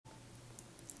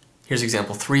Here's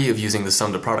example 3 of using the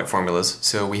sum to product formulas.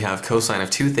 So we have cosine of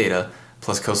 2 theta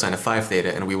plus cosine of 5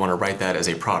 theta, and we want to write that as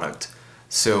a product.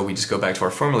 So we just go back to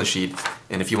our formula sheet,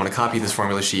 and if you want to copy this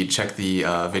formula sheet, check the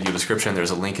video description.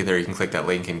 There's a link there. You can click that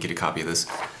link and get a copy of this.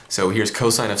 So here's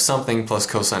cosine of something plus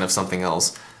cosine of something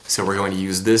else. So we're going to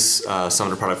use this sum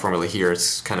to product formula here.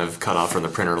 It's kind of cut off from the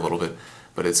printer a little bit,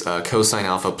 but it's cosine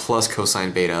alpha plus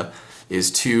cosine beta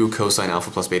is 2 cosine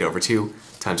alpha plus beta over 2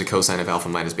 times a cosine of alpha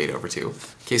minus beta over 2.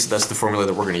 Okay, so that's the formula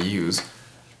that we're going to use.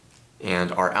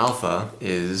 And our alpha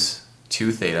is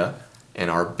 2 theta, and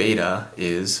our beta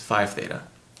is 5 theta.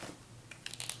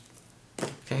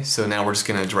 Okay, so now we're just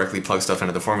going to directly plug stuff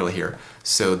into the formula here.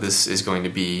 So this is going to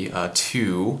be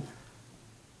 2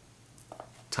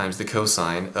 times the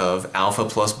cosine of alpha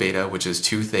plus beta, which is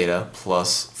 2 theta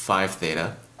plus 5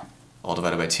 theta, all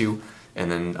divided by 2,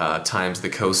 and then times the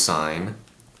cosine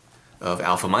of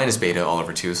alpha minus beta all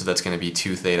over 2, so that's going to be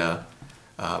 2 theta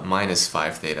minus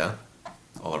 5 theta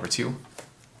all over 2.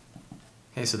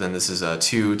 Okay, so then this is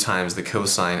 2 times the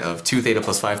cosine of 2 theta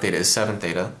plus 5 theta is 7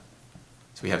 theta,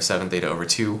 so we have 7 theta over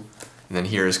 2, and then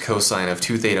here's cosine of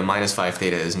 2 theta minus 5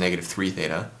 theta is negative 3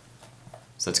 theta,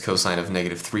 so that's cosine of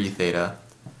negative 3 theta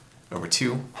over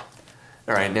 2.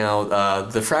 Alright, now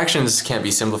the fractions can't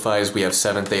be simplified as we have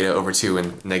 7 theta over 2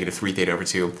 and negative 3 theta over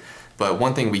 2. But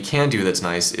one thing we can do that's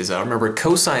nice is, remember,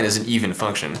 cosine is an even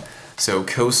function. So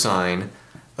cosine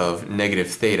of negative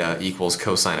theta equals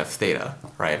cosine of theta,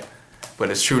 right? But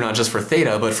it's true not just for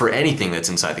theta, but for anything that's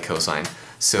inside the cosine.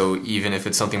 So even if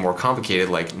it's something more complicated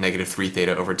like negative 3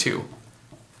 theta over 2.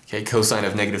 Okay, cosine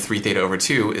of negative 3 theta over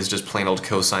 2 is just plain old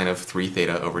cosine of 3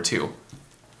 theta over 2.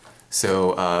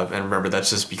 So, and remember, that's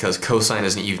just because cosine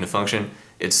is an even function.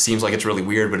 It seems like it's really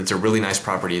weird, but it's a really nice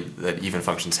property that even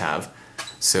functions have.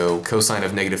 So cosine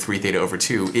of negative 3 theta over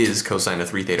 2 is cosine of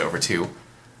 3 theta over 2.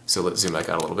 So let's zoom back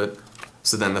out a little bit.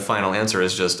 So then the final answer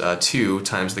is just 2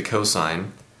 times the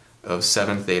cosine of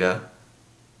 7 theta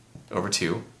over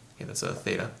 2. Okay, that's a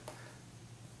theta.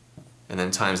 And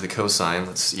then times the cosine,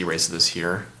 let's erase this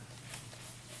here,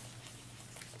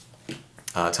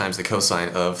 times the cosine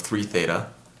of 3 theta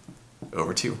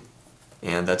over 2.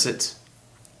 And that's it.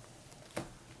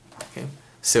 Okay.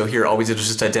 So here all we did was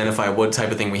just identify what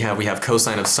type of thing we have. We have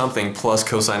cosine of something plus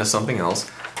cosine of something else.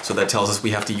 So that tells us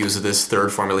we have to use this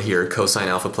third formula here, cosine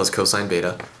alpha plus cosine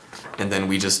beta. And then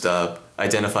we just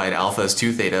identified alpha as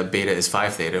 2 theta, beta is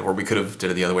 5 theta, or we could have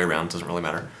did it the other way around, doesn't really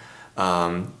matter.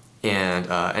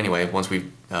 Anyway, once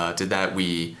we did that,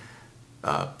 we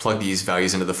plug these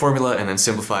values into the formula and then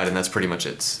simplified, and that's pretty much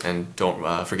it. And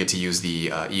don't forget to use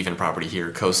the even property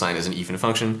here. Cosine is an even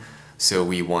function, so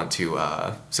we want to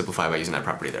simplify by using that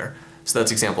property there. So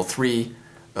that's example 3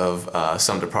 of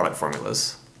sum to product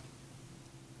formulas.